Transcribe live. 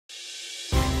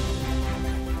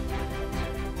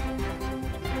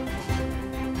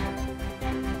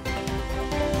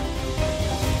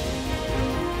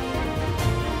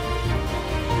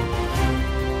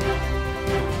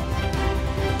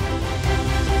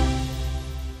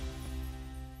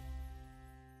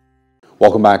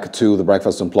Welcome back to the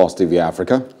Breakfast on Plus TV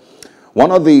Africa.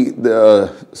 One of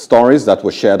the stories that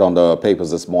was shared on the papers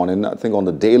this morning, I think on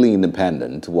the Daily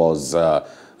Independent, was,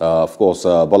 of course,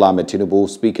 Bola Ahmed Tinubu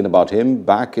speaking about him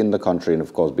back in the country and,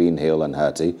 of course, being hale and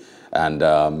hearty. And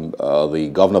the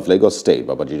governor of Lagos State,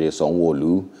 Babajide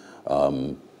Sanwo-Olu,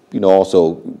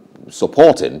 also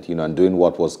supporting, and doing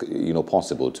what was,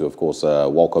 possible to, of course,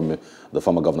 welcome the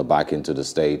former governor back into the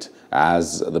state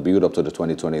as the build-up to the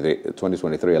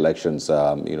 2023 elections,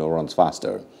 runs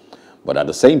faster. But at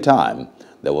the same time,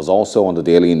 there was also on the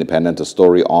Daily Independent a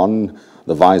story on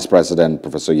the Vice President,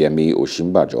 Professor Yemi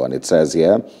Osinbajo, and it says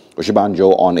here,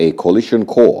 Osinbajo on a coalition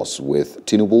course with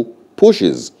Tinubu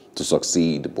pushes to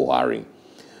succeed Buhari.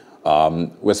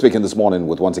 We're speaking this morning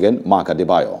with, once again, Mark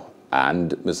Adebayo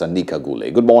and Mr. Nick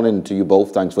Agule. Good morning to you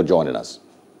both. Thanks for joining us.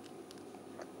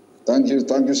 Thank you.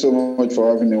 Thank you so much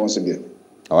for having me once again.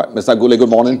 All right, Mr. Agule, good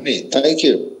morning. Thank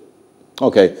you.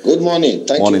 Okay. Good morning.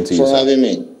 Thank you for having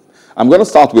me. I'm going to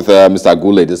start with Mr.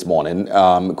 Agule this morning.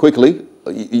 Quickly,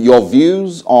 your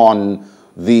views on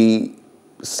the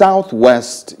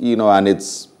Southwest, and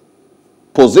its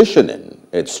positioning,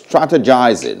 its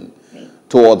strategizing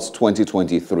towards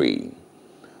 2023.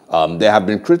 There have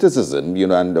been criticism,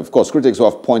 and of course critics who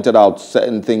have pointed out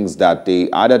certain things that they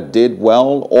either did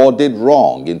well or did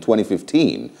wrong in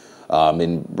 2015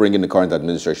 in bringing the current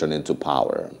administration into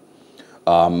power.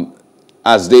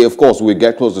 As they, of course, we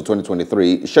get close to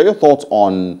 2023, share your thoughts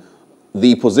on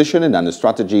the positioning and the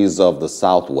strategies of the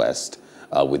Southwest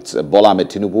with Bola Ahmed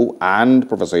Tinubu and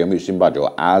Professor Yemi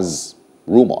Osinbajo as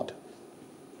rumored.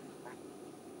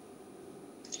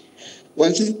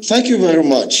 Well, thank you very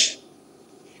much.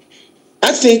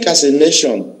 I think as a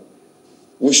nation,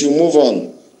 we should move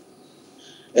on.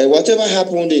 Whatever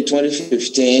happened in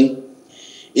 2015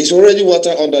 is already water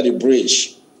under the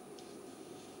bridge.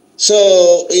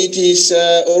 So it is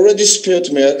already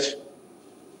spilled milk,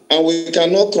 and we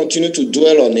cannot continue to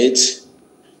dwell on it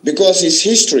because it's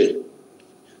history.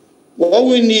 What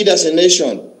we need as a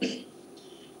nation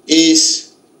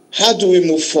is, how do we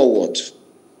move forward?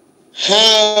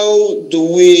 How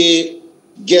do we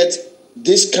get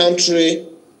this country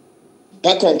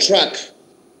back on track?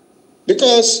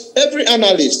 Because every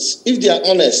analyst, if they are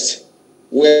honest,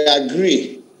 will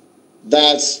agree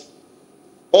that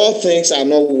all things are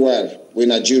not well with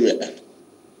Nigeria.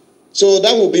 So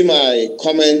that will be my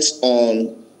comment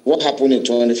on what happened in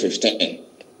 2015.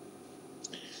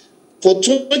 For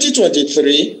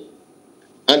 2023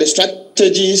 and the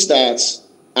strategies that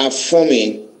are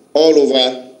forming all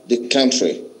over the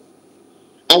country,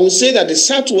 I would say that the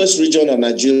Southwest region of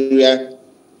Nigeria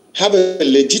have a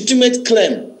legitimate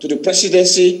claim to the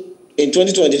presidency in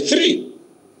 2023,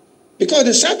 because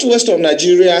the Southwest of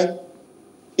Nigeria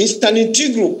is an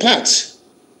integral part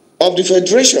of the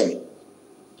Federation.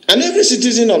 And every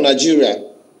citizen of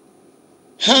Nigeria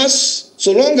has,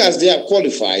 so long as they are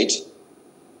qualified,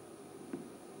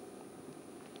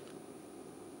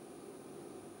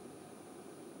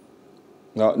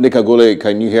 Now, Nick Agule,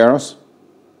 can you hear us?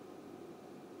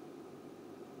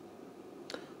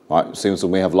 All right, seems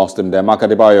we may have lost him there. Mark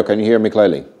Adebayo, can you hear me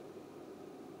clearly?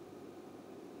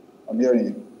 I'm hearing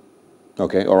you.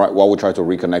 Okay, all right. Well, we'll try to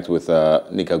reconnect with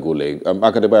Nick Agule.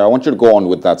 Mark Adebayo, I want you to go on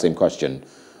with that same question.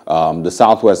 The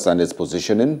Southwest and its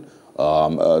positioning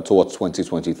towards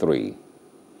 2023.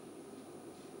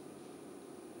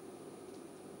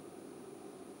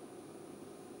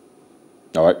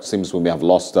 All right, seems we may have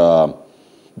lost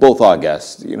both our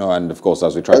guests, and of course,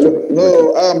 as we try to...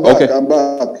 No, I'm back, okay. I'm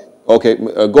back. Okay,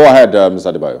 go ahead,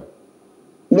 Mr. Adebayo.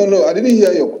 No, I didn't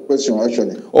hear your question,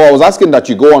 actually. Oh, I was asking that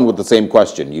you go on with the same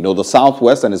question. the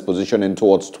Southwest and its positioning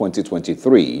towards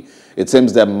 2023, it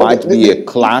seems there might be a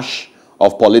clash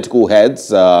of political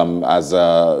heads as,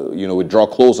 we draw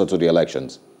closer to the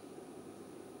elections.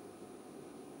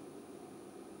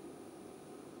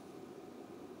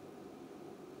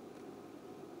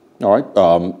 All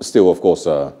right. Still, of course,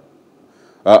 Mr.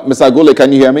 Agule,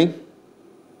 can you hear me?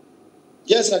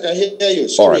 Yes, I can hear you.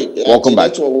 Sorry. All right. Welcome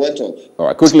back. Went off. All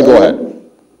right. Quickly go ahead.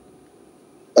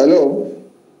 Hello?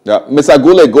 Yeah. Mr.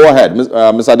 Agule, go ahead.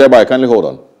 Mr. Adebayo, kindly hold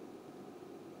on.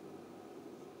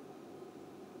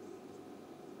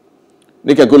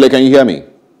 Nick Agule, can you hear me?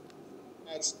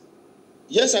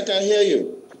 Yes, I can hear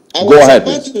you. I go ahead,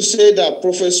 about to say that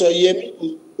Professor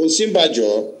Yemi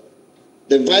Osinbajo,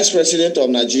 the Vice President of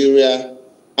Nigeria,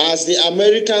 as the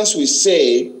Americans will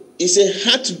say, is a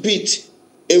heartbeat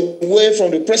away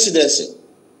from the presidency.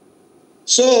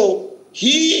 So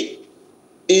he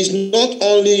is not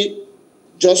only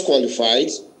just qualified,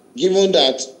 given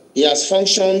that he has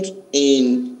functioned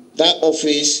in that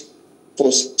office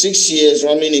for 6 years,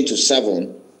 running into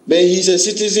 7, but he's a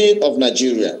citizen of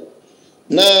Nigeria.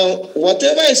 Now,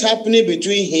 whatever is happening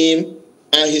between him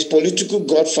and his political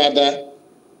godfather,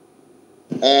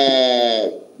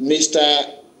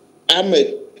 Mr.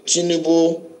 Ahmed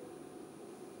Tinubu,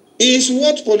 is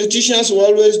what politicians will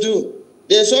always do.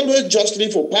 There's always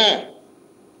jostling for power.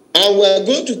 And we're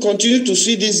going to continue to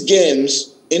see these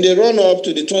games in the run-up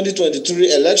to the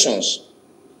 2023 elections.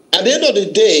 At the end of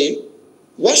the day,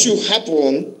 what should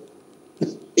happen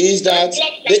is that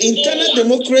the internal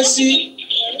democracy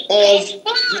of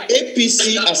the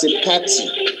APC as a party,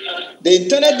 the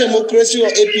internal democracy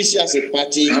of APC as a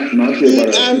party, will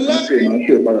allow a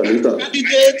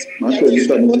candidate that is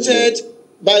supported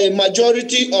by a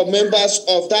majority of members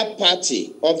of that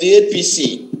party, of the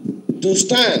APC, to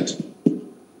stand.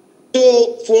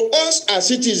 So for us as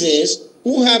citizens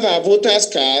who have our voters'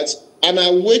 cards and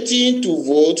are waiting to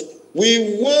vote,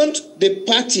 we want the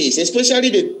parties, especially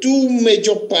the two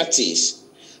major parties,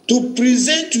 to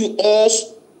present to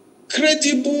us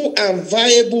credible and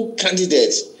viable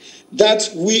candidates that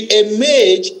will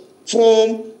emerge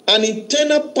from an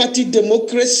internal party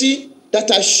democracy that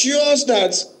assures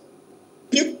that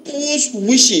people's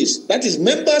wishes, that is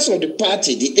members of the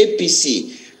party, the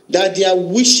APC, that their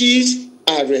wishes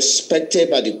are respected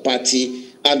by the party,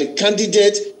 and the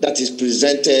candidate that is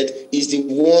presented is the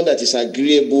one that is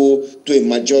agreeable to a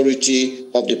majority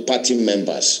of the party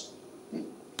members.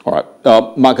 All right,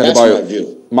 Mark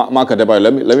Adebayo,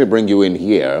 let me bring you in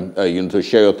here, to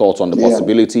share your thoughts on the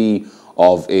possibility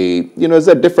of is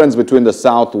there a difference between the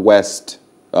Southwest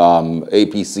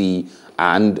APC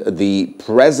and the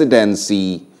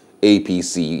presidency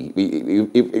APC,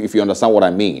 if you understand what I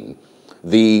mean?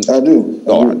 I do.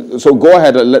 Right. So go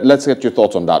ahead. Let's get your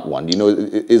thoughts on that one.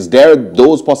 Is there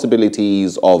those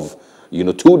possibilities of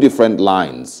two different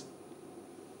lines?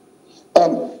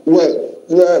 Well,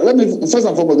 let me first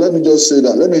and foremost let me just say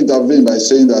that. Let me intervene by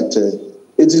saying that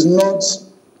it is not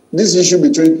this issue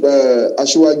between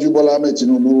Asiwaju Bola Ahmed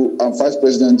Tinubu and Vice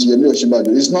President Yemi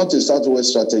Osinbajo. It's not a Southwest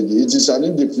strategy. It is an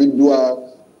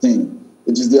individual thing.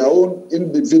 It is their own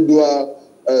individual,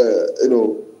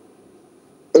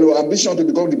 ambition to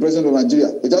become the president of Nigeria.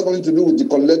 It has nothing to do with the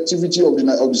collectivity of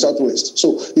the Southwest.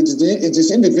 So it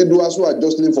is individuals who are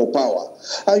jostling for power.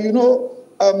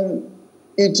 And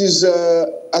it is,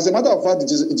 as a matter of fact,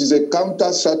 it is a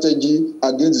counter strategy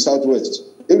against the Southwest.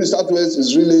 If the Southwest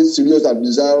is really serious and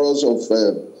desirous of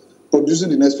producing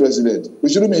the next president, we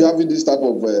shouldn't be having this type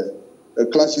of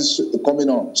clashes coming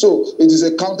on. So it is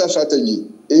a counter strategy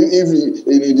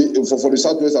for the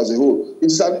Southwest as a whole.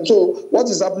 So what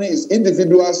is happening is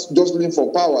individuals jostling for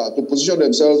power to position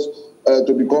themselves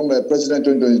to become president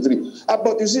in 2023.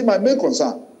 But you see, my major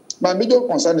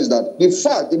concern is that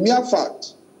the mere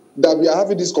fact that we are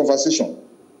having this conversation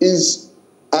is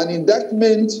an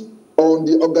indictment on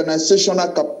the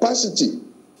organizational capacity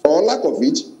or lack of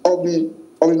it of the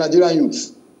Nigerian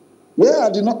youth. Why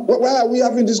are we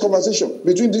having this conversation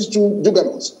between these two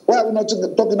juggernauts? Why are we not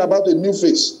talking about a new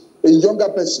face, a younger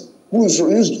person who is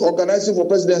organizing for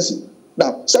presidency?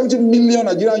 Now, 70 million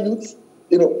Nigerian youth,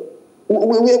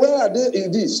 where are they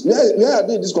in this? Where are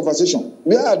they in this conversation?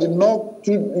 Where are the not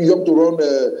too young to run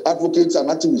advocates and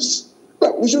activists?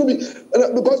 Well, we shouldn't be,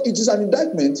 because it is an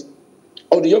indictment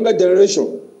of the younger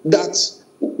generation that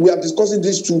we are discussing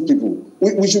these two people.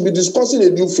 We should be discussing a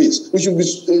new face. We should be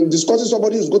discussing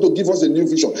somebody who's going to give us a new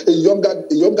vision, a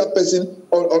younger person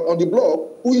on the block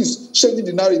who is changing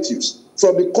the narratives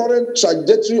from the current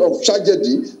trajectory of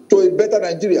tragedy to a better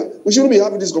Nigeria. We shouldn't be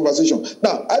having this conversation.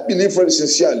 Now, I believe very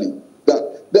sincerely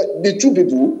that the two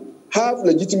people have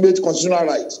legitimate constitutional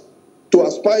rights to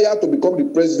aspire to become the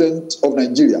president of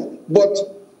Nigeria. But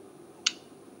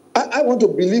I want to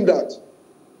believe that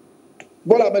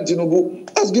Bola Ahmed Tinubu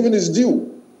has given his due.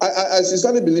 I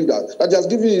sincerely believe that he has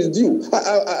given his due.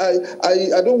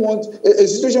 I don't want a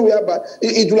situation whereby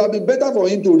it will have been better for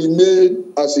him to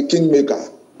remain as a kingmaker.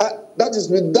 That is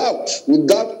without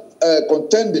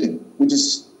contending with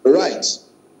his rights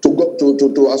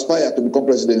to aspire to become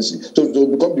presidency, to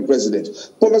become the president.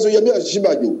 Professor Yemi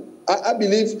Osinbajo, I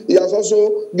believe he has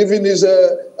also given his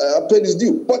paid his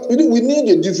due. But we need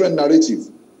a different narrative.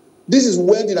 This is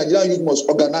when the Nigerian youth must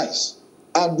organize.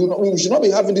 And we should not be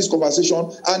having this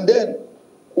conversation. And then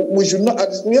we should not,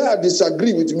 where I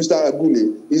disagree with Mr.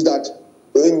 Agule is that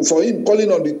for him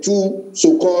calling on the two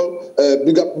so-called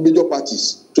major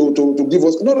parties to give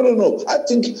us, no. I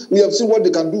think we have seen what they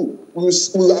can do. We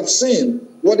have seen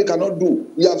what they cannot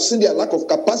do. We have seen their lack of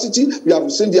capacity. We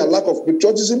have seen their lack of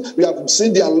patriotism. We have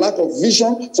seen their lack of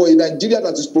vision for a Nigeria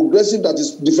that is progressive, that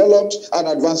is developed and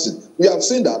advancing. We have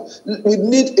seen that. We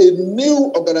need a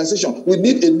new organization. We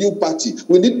need a new party.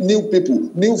 We need new people,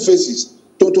 new faces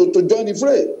to join the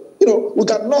fray. We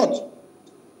cannot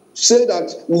say that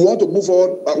we want to move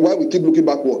forward while we keep looking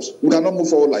backwards. We cannot move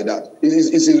forward like that.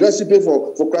 It's a recipe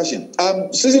for crashing.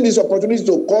 I'm seizing this opportunity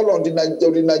to call on the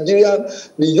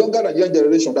younger Nigerian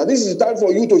generation, that this is the time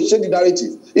for you to change the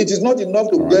narrative. It is not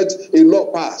enough to get a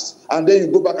law passed and then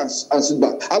you go back and sit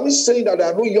back. Are we saying that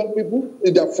there are no young people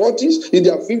in their 40s, in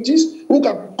their 50s, who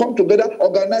can come together,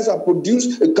 organize and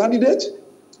produce a candidate?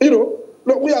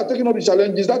 Look, we are taking up the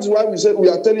challenges. That's why we said we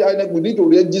are telling INEC we need to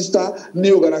register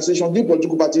new organizations, new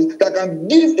political parties that can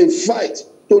give a fight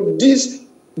to these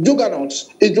juggernauts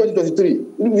in 2023.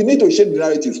 We need to change the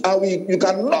narratives. And you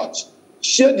cannot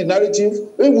change the narrative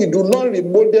if we do not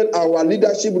remodel our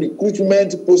leadership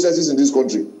recruitment processes in this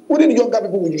country. We need younger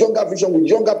people with younger vision, with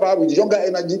younger power, with younger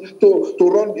energy to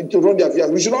run their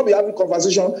affairs. We should not be having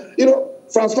conversation.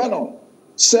 Frantz Fanon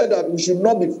said that we should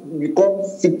not become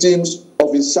victims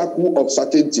of a circle of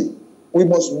certainty. We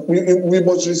must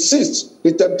resist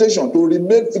the temptation to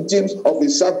remain victims of a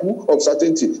circle of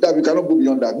certainty, that we cannot go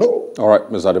beyond that. No. All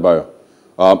right, Ms. Adebayo.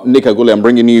 Nick Agule, I'm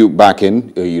bringing you back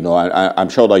in. I'm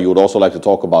sure that you would also like to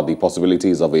talk about the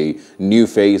possibilities of a new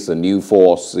face, a new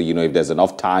force, if there's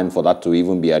enough time for that to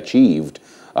even be achieved.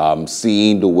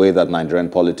 Seeing the way that Nigerian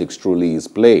politics truly is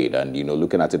played and,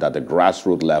 looking at it at the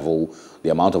grassroots level, the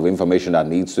amount of information that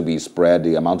needs to be spread,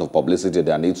 the amount of publicity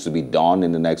that needs to be done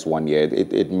in the next 1 year,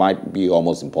 it might be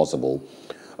almost impossible.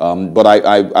 But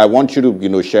I want you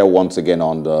to, share once again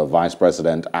on the Vice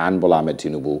President and Bola Ahmed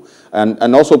Tinubu.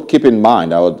 And also keep in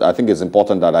mind, I think it's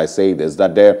important that I say this,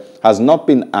 that there has not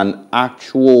been an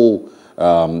actual,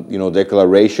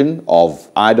 declaration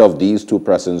of either of these two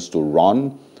persons to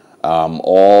run.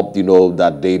 Or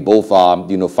that they both are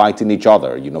fighting each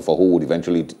other for who would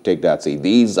eventually take that seat.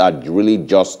 These are really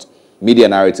just media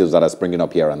narratives that are springing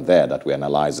up here and there that we're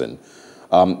analyzing.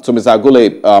 So Mr.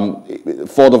 Agule,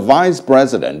 for the vice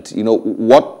president,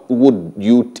 what would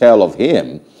you tell of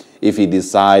him if he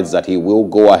decides that he will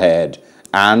go ahead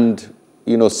and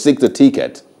seek the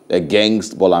ticket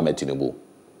against Bola Ahmed Tinubu?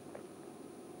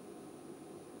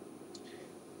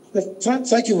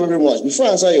 Thank you very much. Before I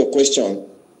answer your question,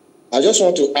 I just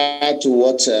want to add to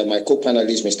what my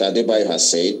co-panelist, Mr. Adebayo, has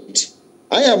said.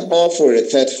 I am all for a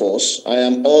third force. I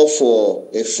am all for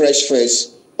a fresh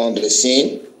face on the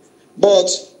scene. But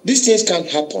these things can't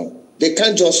happen. They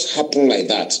can't just happen like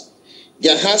that.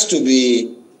 There has to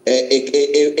be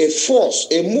a force,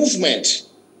 a movement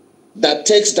that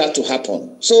takes that to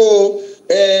happen. So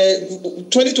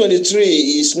 2023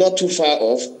 is not too far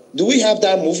off. Do we have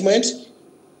that movement?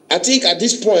 I think at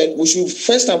this point, we should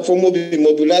first and foremost be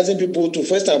mobilizing people to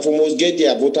first and foremost get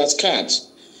their voters'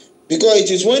 cards. Because it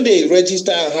is when they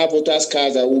register and have voters'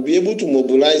 cards that we'll be able to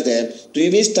mobilize them to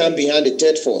even stand behind the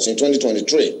third force in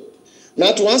 2023.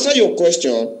 Now, to answer your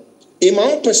question, in my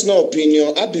own personal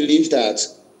opinion, I believe that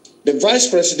the Vice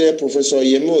President, Professor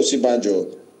Yemi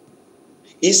Osinbajo,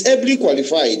 is ably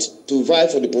qualified to vie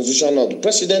for the position of the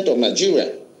President of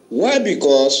Nigeria. Why?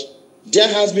 Because there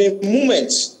has been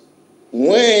moments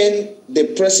when the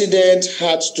president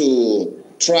had to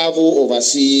travel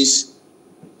overseas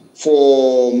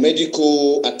for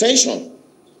medical attention.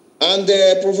 And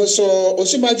Professor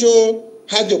Osinbajo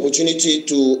had the opportunity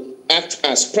to act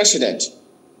as president.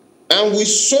 And we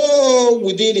saw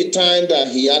within the time that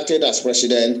he acted as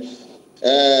president,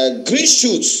 green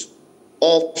shoots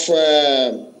of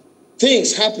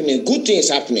things happening, good things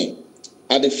happening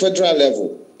at the federal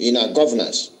level in our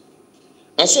governance.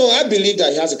 And so I believe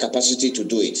that he has the capacity to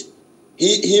do it.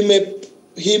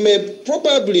 He may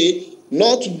probably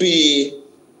not be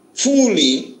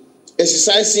fully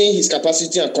exercising his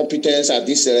capacity and competence at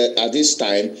this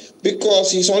time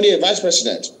because he's only a vice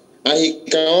president and he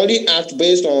can only act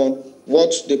based on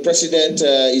what the president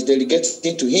is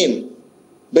delegating to him.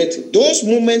 But those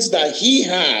moments that he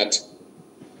had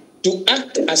to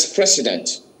act as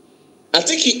president, I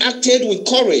think he acted with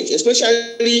courage,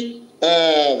 especially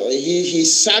he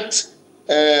sacked,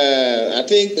 I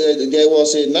think there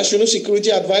was a national security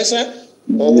advisor,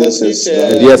 or was it?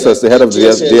 DSS, the head of the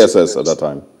DSS at that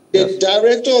time. The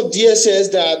director of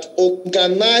DSS that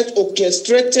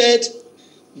orchestrated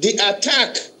the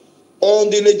attack on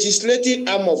the legislative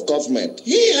arm of government.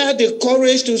 He had the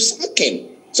courage to sack him,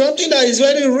 something that is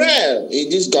very rare in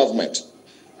this government.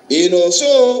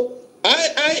 So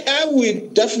I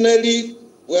would definitely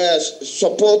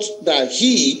support that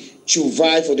he should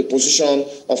vie for the position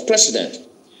of president.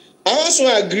 I also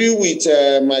agree with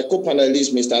my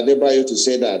co-panelist, Mr. Adebayo, to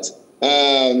say that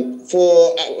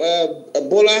for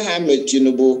Bola Ahmed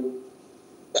Tinubu,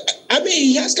 I mean,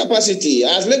 he has capacity.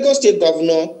 As Lagos State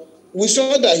Governor, we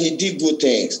saw that he did good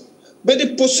things. But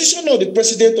the position of the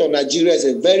President of Nigeria is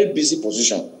a very busy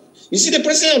position. You see, the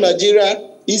President of Nigeria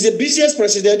is the busiest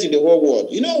president in the whole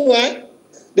world. You know why?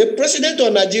 The President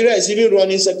of Nigeria is even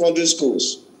running secondary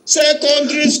schools.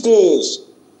 Secondary schools.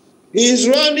 He's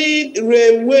running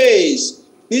railways.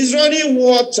 He's running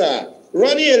water,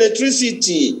 running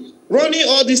electricity, running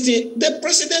all these things. The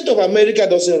President of America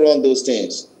doesn't run those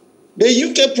things. The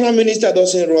UK Prime Minister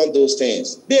doesn't run those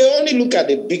things. They only look at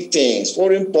the big things,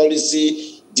 foreign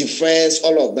policy, defense,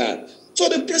 all of that. So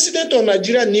the President of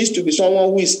Nigeria needs to be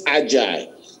someone who is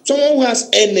agile, someone who has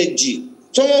energy,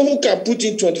 someone who can put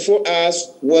in 24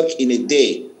 hours work in a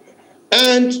day.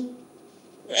 And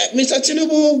Mr.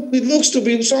 Tinubu, it looks to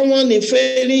be someone in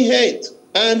failing health.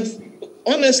 And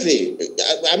honestly,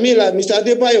 I mean, like Mr.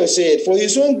 Adebayo said, for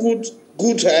his own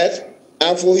good health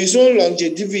and for his own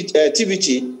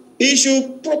longevity, he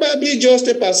should probably just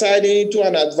step aside into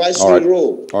an advisory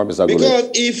role. All right, Mr. Agule. Because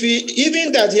if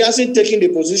even that he hasn't taken the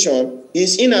position,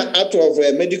 he's in and out of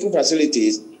medical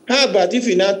facilities. How about if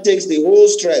he now takes the whole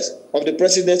stress of the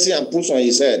presidency and puts on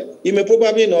his head? He may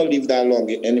probably not live that long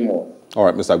anymore. All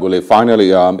right, Mr. Agule.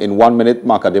 Finally, in 1 minute,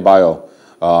 Mark Adebayo,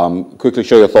 quickly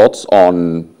share your thoughts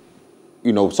on,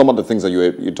 some of the things that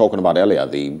you're talking about earlier,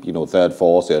 the, third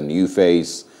force, a new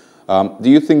face. Do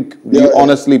you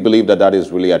honestly believe that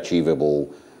is really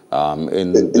achievable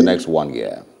in the next 1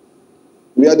 year?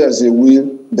 Where there's a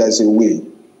will, there's a way.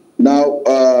 Now,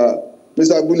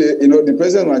 Mr. Agule, the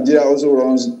president of Nigeria also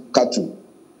runs cattle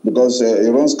because he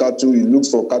runs cattle, he looks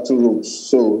for cattle roads.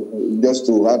 So just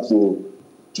to add to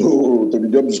the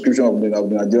job description of the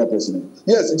Nigeria president.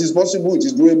 Yes, it is possible, it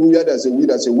is doable, where there's a will,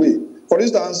 there's a way. For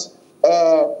instance,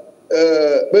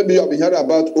 maybe you have heard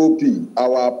about OP,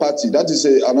 our party. That is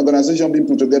an organization being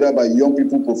put together by young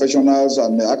people, professionals,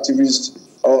 and activists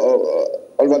all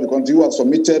over the country who have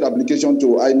submitted application to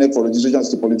INEC for registration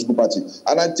as a political party.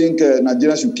 And I think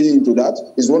Nigeria should key into that.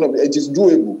 It is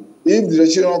doable. If the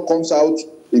registration comes out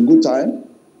in good time,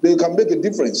 they can make a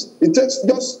difference. It takes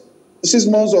just 6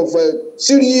 months of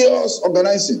serious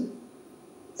organizing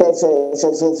for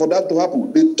that to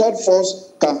happen. The third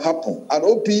force can happen, and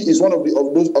OP is one of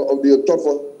the third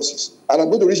forces. And I'm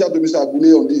going to reach out to Mr.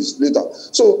 Agule on this later.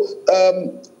 So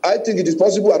I think it is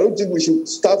possible. I don't think we should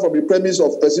start from the premise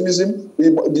of pessimism.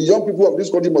 The young people of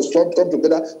this country must come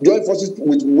together, join forces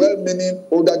with well-meaning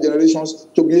older generations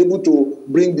to be able to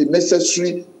bring the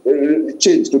necessary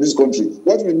change to this country.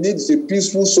 What we need is a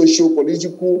peaceful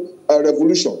socio-political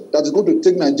revolution that is going to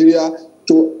take Nigeria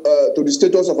to the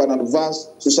status of an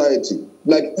advanced society,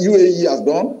 like UAE has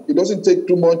done. It doesn't take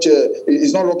too much.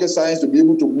 It's not rocket science to be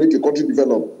able to make a country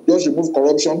develop. Just remove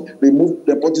corruption, remove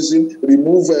nepotism,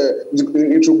 remove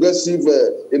retrogressive,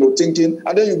 thinking,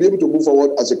 and then you'll be able to move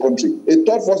forward as a country. A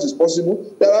third force is possible.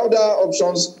 There are other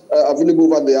options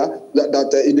available over there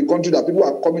that in the country that people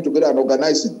are coming together and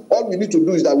organizing. All we need to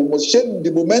do is that we must share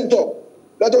the momentum.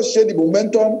 Let us share the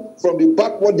momentum from the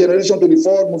backward generation to the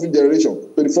forward-moving generation,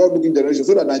 to the forward-looking generation,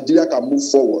 so that Nigeria can move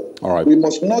forward. All right. We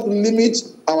must not limit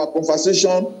our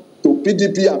conversation to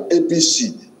PDP and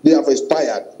APC. They have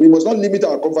expired. We must not limit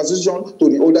our conversation to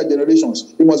the older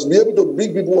generations. We must be able to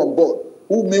bring people on board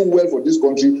who mean well for this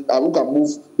country and who can move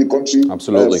the country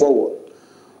forward.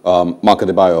 Mark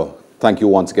Adebayo, thank you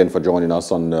once again for joining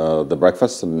us on The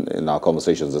Breakfast and in our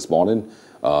conversations this morning.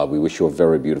 We wish you a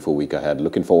very beautiful week ahead.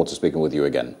 Looking forward to speaking with you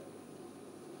again.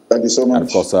 Thank you so much. And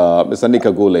of course, Mr. Nick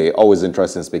Agule, always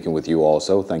interested in speaking with you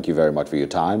also. Thank you very much for your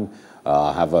time.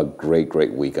 Have a great,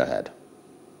 great week ahead.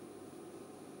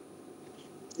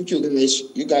 Thank you, guys.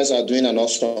 You guys are doing an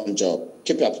awesome job.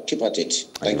 Keep at it.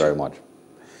 Thank you very much.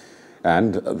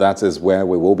 And that is where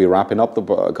we will be wrapping up the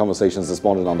conversations this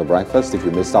morning on The Breakfast. If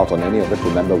you missed out on any of it,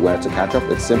 remember where to catch up.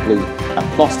 It's simply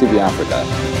at Plus TV Africa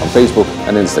on Facebook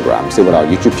and Instagram. See with our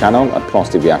YouTube channel at Plus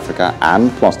TV Africa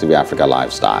and Plus TV Africa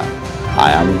Lifestyle.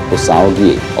 I am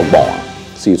Osaogi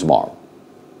Ogbon. See you tomorrow.